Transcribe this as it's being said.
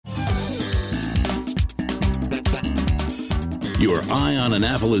Your Eye on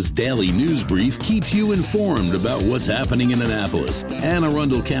Annapolis daily news brief keeps you informed about what's happening in Annapolis, Anne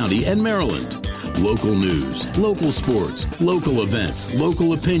Arundel County, and Maryland. Local news, local sports, local events,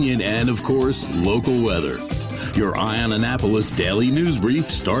 local opinion, and, of course, local weather. Your Eye on Annapolis daily news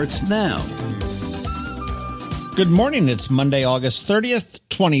brief starts now. Good morning. It's Monday, August 30th,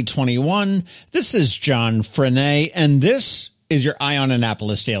 2021. This is John Frenaye, and this is your Eye on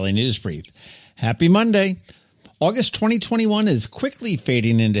Annapolis daily news brief. Happy Monday. August 2021 is quickly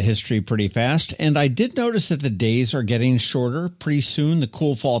fading into history pretty fast, and I did notice that the days are getting shorter. Pretty soon the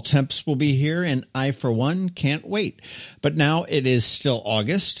cool fall temps will be here, and I, for one, can't wait. But now it is still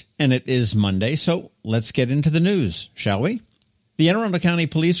August, and it is Monday, so let's get into the news, shall we? The Anne Arundel County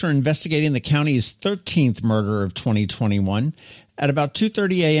Police are investigating the county's 13th murder of 2021. At about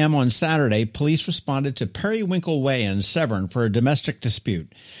 2:30 a.m. on Saturday, police responded to Periwinkle Way in Severn for a domestic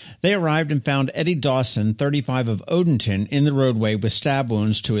dispute. They arrived and found Eddie Dawson, 35 of Odenton, in the roadway with stab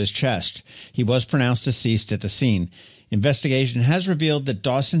wounds to his chest. He was pronounced deceased at the scene. Investigation has revealed that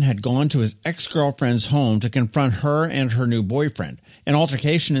Dawson had gone to his ex-girlfriend's home to confront her and her new boyfriend. An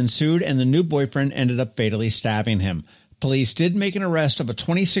altercation ensued, and the new boyfriend ended up fatally stabbing him. Police did make an arrest of a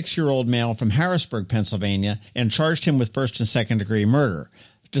 26-year-old male from Harrisburg, Pennsylvania, and charged him with first and second-degree murder.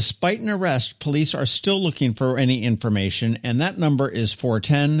 Despite an arrest, police are still looking for any information, and that number is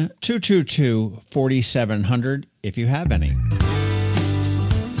 410-222-4700 if you have any.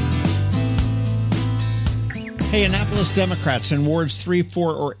 Hey, Annapolis Democrats in Wards 3,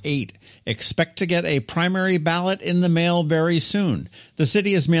 4, or 8, expect to get a primary ballot in the mail very soon. The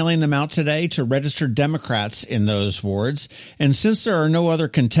city is mailing them out today to registered Democrats in those wards, and since there are no other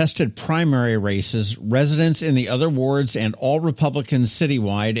contested primary races, residents in the other wards and all Republicans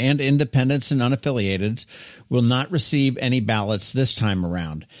citywide and independents and unaffiliated will not receive any ballots this time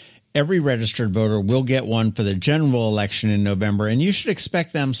around. Every registered voter will get one for the general election in November, and you should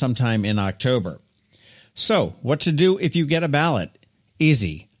expect them sometime in October. So, what to do if you get a ballot?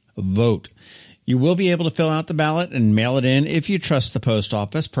 Easy. Vote. You will be able to fill out the ballot and mail it in if you trust the post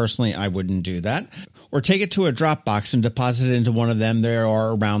office. Personally, I wouldn't do that. Or take it to a drop box and deposit it into one of them. There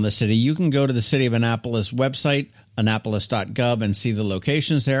are around the city. You can go to the City of Annapolis website, annapolis.gov, and see the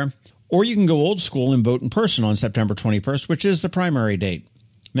locations there. Or you can go old school and vote in person on September 21st, which is the primary date.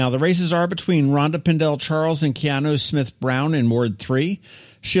 Now, the races are between Rhonda Pindell Charles and Keanu Smith Brown in Ward 3,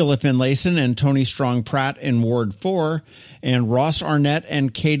 Sheila Finlayson and Tony Strong Pratt in Ward 4, and Ross Arnett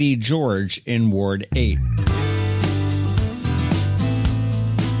and Katie George in Ward 8.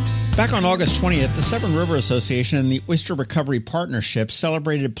 Back on August 20th, the Severn River Association and the Oyster Recovery Partnership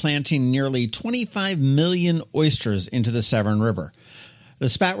celebrated planting nearly 25 million oysters into the Severn River. The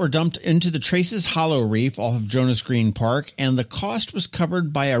spat were dumped into the Traces Hollow Reef off of Jonas Green Park, and the cost was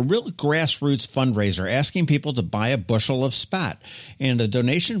covered by a real grassroots fundraiser asking people to buy a bushel of spat, and a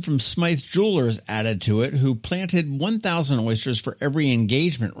donation from Smythe Jewelers added to it, who planted 1,000 oysters for every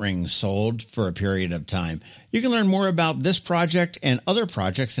engagement ring sold for a period of time. You can learn more about this project and other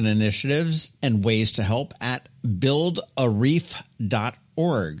projects and initiatives and ways to help at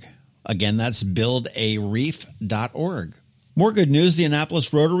buildareef.org. Again, that's buildareef.org. More good news, the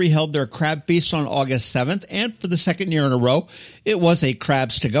Annapolis Rotary held their crab feast on August 7th, and for the second year in a row, it was a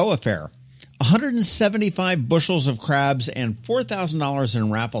crabs to go affair. 175 bushels of crabs and $4,000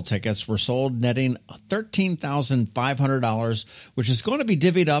 in raffle tickets were sold, netting $13,500, which is going to be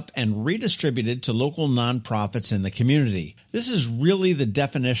divvied up and redistributed to local nonprofits in the community. This is really the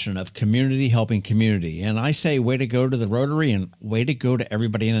definition of community helping community, and I say way to go to the Rotary and way to go to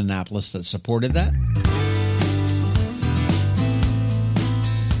everybody in Annapolis that supported that.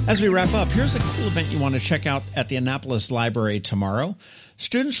 As we wrap up, here's a cool event you want to check out at the Annapolis Library tomorrow.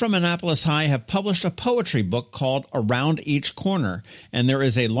 Students from Annapolis High have published a poetry book called Around Each Corner, and there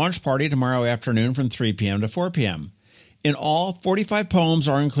is a launch party tomorrow afternoon from 3 p.m. to 4 p.m. In all, 45 poems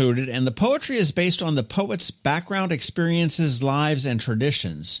are included, and the poetry is based on the poet's background, experiences, lives, and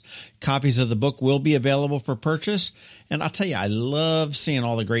traditions. Copies of the book will be available for purchase, and I'll tell you, I love seeing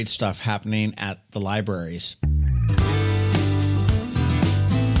all the great stuff happening at the libraries.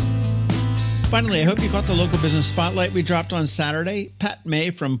 Finally, I hope you caught the local business spotlight we dropped on Saturday. Pat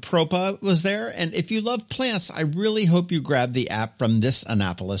May from Propa was there, and if you love plants, I really hope you grab the app from this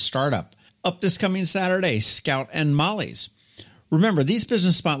Annapolis startup. Up this coming Saturday, Scout and Molly's. Remember, these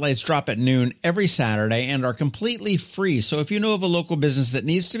business spotlights drop at noon every Saturday and are completely free, so if you know of a local business that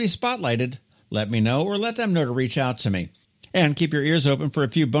needs to be spotlighted, let me know or let them know to reach out to me. And keep your ears open for a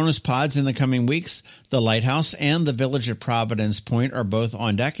few bonus pods in the coming weeks. The Lighthouse and the Village at Providence Point are both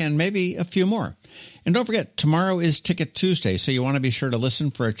on deck, and maybe a few more. And don't forget, tomorrow is Ticket Tuesday, so you want to be sure to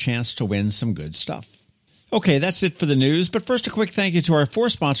listen for a chance to win some good stuff. Okay, that's it for the news, but first a quick thank you to our 4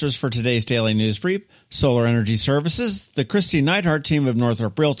 sponsors for today's Daily News Brief: Solar Energy Services, the Christy Neidhart team of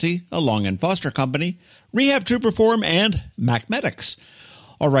Northrop Realty, a Long & Foster company, Rehab Trooper Forum, and Mac Medics.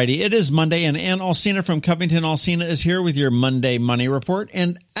 Alrighty, it is Monday, and Ann Alsina from Covington Alsina is here with your Monday Money Report.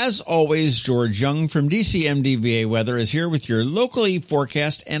 And as always, George Young from DCMDVA Weather is here with your locally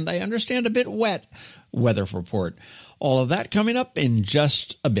forecast, and I understand a bit wet, weather report. All of that coming up in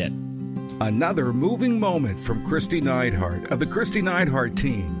just a bit. Another moving moment from Christy Neidhart of the Christy Neidhart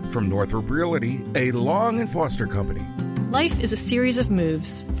team from Northrop Realty, a Long & Foster company. Life is a series of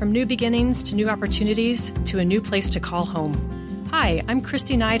moves, from new beginnings to new opportunities to a new place to call home. Hi, I'm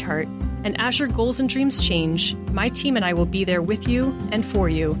Christy Neidhart, and as your goals and dreams change, my team and I will be there with you and for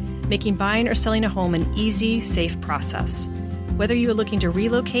you, making buying or selling a home an easy, safe process. Whether you are looking to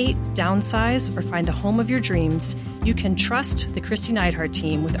relocate, downsize, or find the home of your dreams, you can trust the Christy Neidhart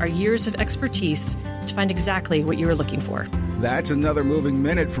team with our years of expertise to find exactly what you are looking for. That's another moving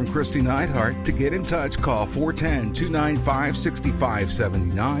minute from Christy Neidhart. To get in touch, call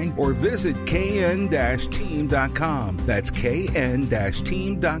 410-295-6579 or visit kn-team.com. That's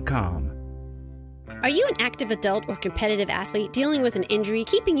kn-team.com. Are you an active adult or competitive athlete dealing with an injury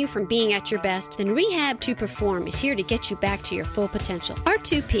keeping you from being at your best? Then Rehab to Perform is here to get you back to your full potential.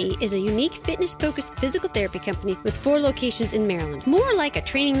 R2P is a unique fitness-focused physical therapy company with 4 locations in Maryland. More like a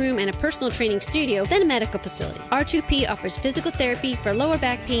training room and a personal training studio than a medical facility. R2P offers physical therapy for lower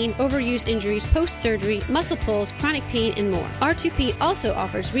back pain, overuse injuries, post-surgery, muscle pulls, chronic pain, and more. R2P also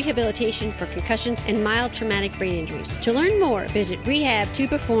offers rehabilitation for concussions and mild traumatic brain injuries. To learn more, visit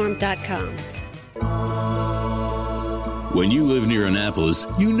rehabtoperform.com. When you live near Annapolis,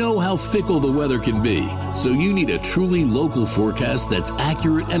 you know how fickle the weather can be. So you need a truly local forecast that's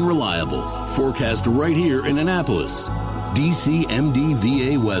accurate and reliable. Forecast right here in Annapolis.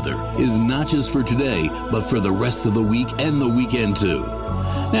 DCMDVA Weather is not just for today, but for the rest of the week and the weekend too.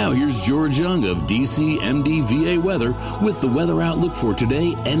 Now here's George Young of DCMDVA Weather with the weather outlook for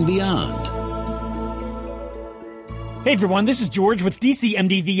today and beyond. Hey everyone, this is George with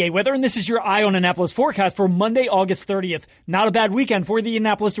DCMDVA Weather, and this is your Eye on Annapolis forecast for Monday, August 30th. Not a bad weekend for the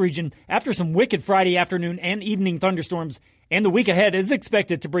Annapolis region after some wicked Friday afternoon and evening thunderstorms, and the week ahead is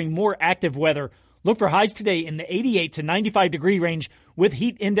expected to bring more active weather. Look for highs today in the 88 to 95 degree range with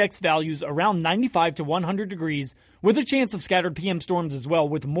heat index values around 95 to 100 degrees with a chance of scattered PM storms as well,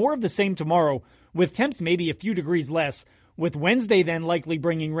 with more of the same tomorrow with temps maybe a few degrees less. With Wednesday then likely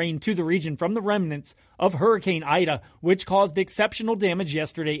bringing rain to the region from the remnants of Hurricane Ida, which caused exceptional damage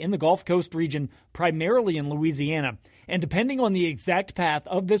yesterday in the Gulf Coast region, primarily in Louisiana. And depending on the exact path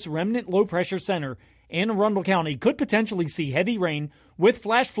of this remnant low-pressure center, Anne Arundel County could potentially see heavy rain with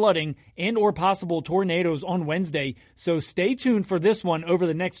flash flooding and or possible tornadoes on Wednesday. So stay tuned for this one over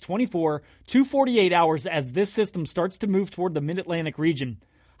the next 24 to 48 hours as this system starts to move toward the Mid-Atlantic region.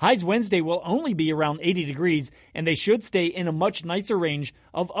 Highs Wednesday will only be around 80 degrees, and they should stay in a much nicer range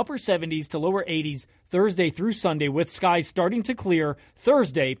of upper 70s to lower 80s Thursday through Sunday, with skies starting to clear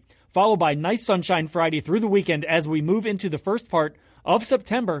Thursday, followed by nice sunshine Friday through the weekend as we move into the first part of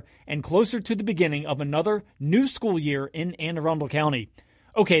September and closer to the beginning of another new school year in Anne Arundel County.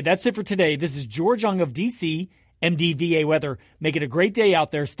 Okay, that's it for today. This is George Young of DC, MDVA Weather. Make it a great day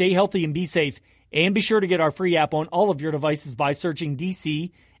out there. Stay healthy and be safe. And be sure to get our free app on all of your devices by searching DC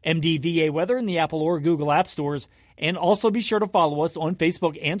MDVA Weather in the Apple or Google App Stores. And also be sure to follow us on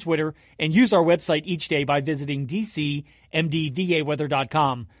Facebook and Twitter and use our website each day by visiting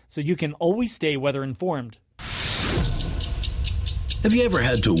DCMDVAweather.com so you can always stay weather informed. Have you ever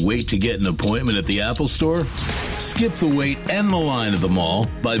had to wait to get an appointment at the Apple Store? Skip the wait and the line at the mall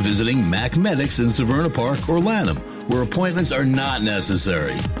by visiting Mac Medics in Severn Park or Lanham, where appointments are not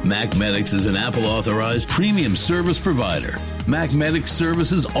necessary. Mac Medics is an Apple-authorized premium service provider. Mac Medics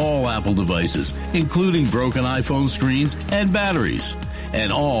services all Apple devices, including broken iPhone screens and batteries,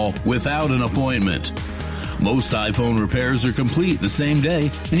 and all without an appointment. Most iPhone repairs are complete the same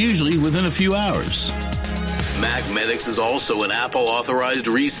day and usually within a few hours. Mac Medics is also an Apple-authorized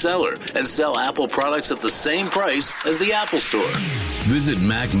reseller and sell Apple products at the same price as the Apple Store. Visit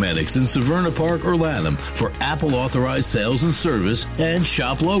Mac Medics in Severn Park or Lanham for Apple-authorized sales and service and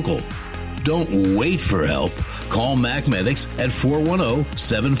shop local. Don't wait for help. Call Mac Medics at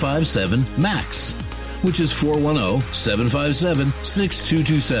 410-757-MAX, which is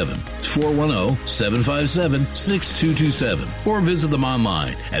 410-757-6227. It's 410-757-6227. Or visit them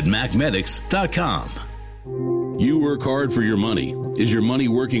online at macmedics.com. You work hard for your money. Is your money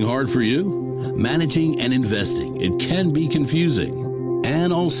working hard for you? Managing and investing, it can be confusing. And Ann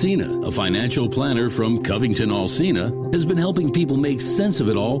Alsina, a financial planner from Covington Alsina, has been helping people make sense of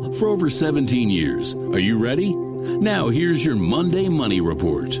it all for over 17 years. Are you ready? Now here's your Monday Money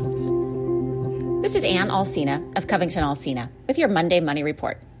Report. This is Ann Alsina of Covington Alsina with your Monday Money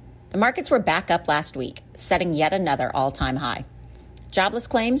Report. The markets were back up last week, setting yet another all-time high. Jobless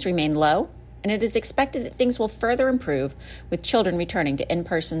claims remain low, and it is expected that things will further improve with children returning to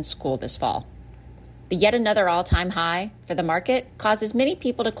in-person school this fall. The yet another all-time high for the market causes many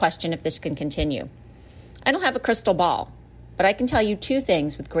people to question if this can continue. I don't have a crystal ball, but I can tell you two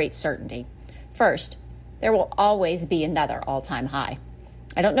things with great certainty. First, there will always be another all-time high.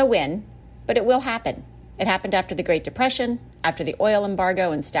 I don't know when, but it will happen. It happened after the Great Depression, after the oil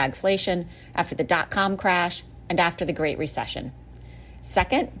embargo and stagflation, after the dot-com crash, and after the Great Recession.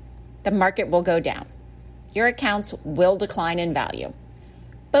 Second, the market will go down. Your accounts will decline in value.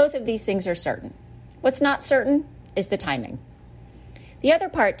 Both of these things are certain. What's not certain is the timing. The other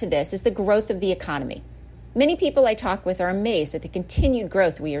part to this is the growth of the economy. Many people I talk with are amazed at the continued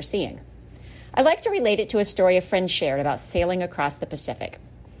growth we are seeing. I like to relate it to a story a friend shared about sailing across the Pacific.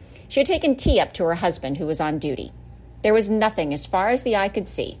 She had taken tea up to her husband who was on duty. There was nothing as far as the eye could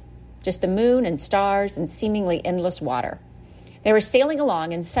see, just the moon and stars and seemingly endless water. They were sailing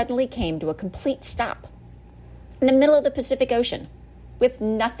along and suddenly came to a complete stop in the middle of the Pacific Ocean with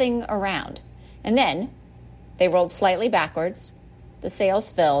nothing around. And then they rolled slightly backwards, the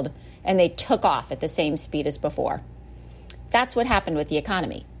sails filled, and they took off at the same speed as before. That's what happened with the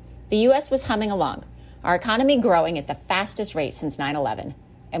economy. The U.S. was humming along, our economy growing at the fastest rate since 9/11,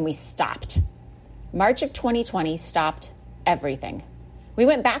 and we stopped. March of 2020 stopped everything. We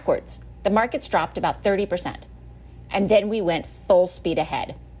went backwards. The markets dropped about 30%, and then we went full speed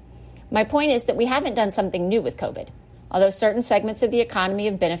ahead. My point is that we haven't done something new with COVID, although certain segments of the economy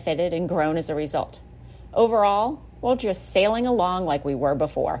have benefited and grown as a result. Overall, we're just sailing along like we were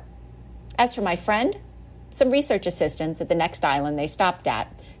before. As for my friend, some research assistants at the next island they stopped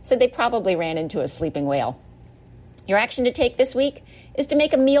at said they probably ran into a sleeping whale. Your action to take this week is to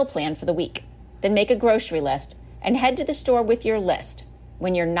make a meal plan for the week, then make a grocery list and head to the store with your list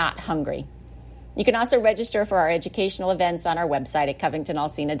when you're not hungry. You can also register for our educational events on our website at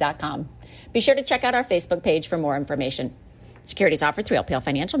covingtonalsina.com. Be sure to check out our Facebook page for more information. Securities offered through LPL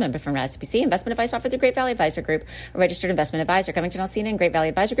Financial, member from SBC. Investment advice offered through Great Valley Advisor Group, a registered investment advisor. Covington Alsina and Great Valley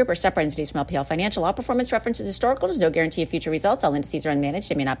Advisor Group are separate entities from LPL Financial. All performance references historical. There's no guarantee of future results. All indices are unmanaged.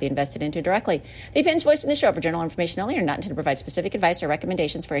 They may not be invested into directly. The opinions voiced in the show are for general information only and are not intended to provide specific advice or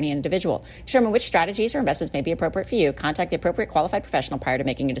recommendations for any individual. Determine which strategies or investments may be appropriate for you. Contact the appropriate qualified professional prior to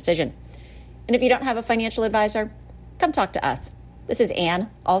making a decision. And if you don't have a financial advisor, come talk to us. This is Ann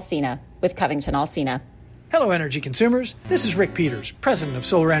Alsina with Covington Alsina. Hello, energy consumers. This is Rick Peters, president of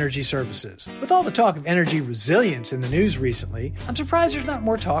Solar Energy Services. With all the talk of energy resilience in the news recently, I'm surprised there's not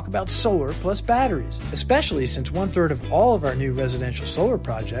more talk about solar plus batteries, especially since 1/3 of all of our new residential solar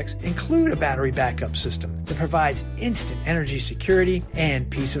projects include a battery backup system that provides instant energy security and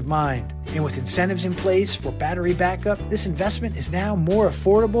peace of mind. And with incentives in place for battery backup, this investment is now more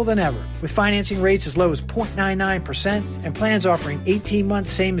affordable than ever. With financing rates as low as 0.99% and plans offering 18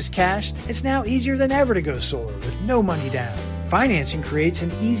 months same as cash, it's now easier than ever to go solar with no money down. Financing creates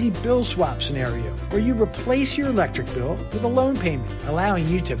an easy bill swap scenario where you replace your electric bill with a loan payment, allowing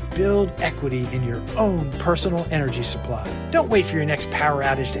you to build equity in your own personal energy supply. Don't wait for your next power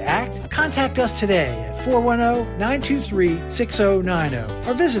outage to act. Contact us today at 410-923-6090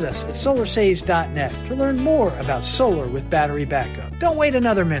 or visit us at solarsaves.net to learn more about solar with battery backup. Don't wait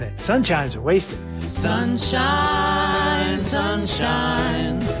another minute. Sunshine's are wasted. Sunshine,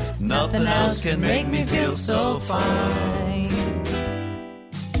 sunshine, nothing else can make me feel so fine.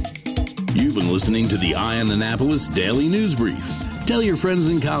 You've been listening to the Eye on Annapolis Daily News Brief. Tell your friends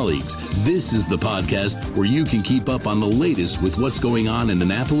and colleagues, this is the podcast where you can keep up on the latest with what's going on in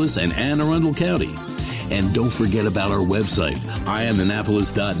Annapolis and Anne Arundel County. And don't forget about our website,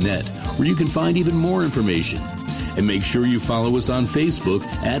 eyeonannapolis.net, where you can find even more information. And make sure you follow us on Facebook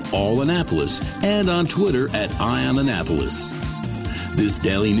at All Annapolis and on Twitter at Eye on Annapolis. This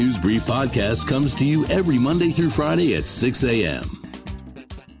Daily News Brief podcast comes to you every Monday through Friday at 6 a.m.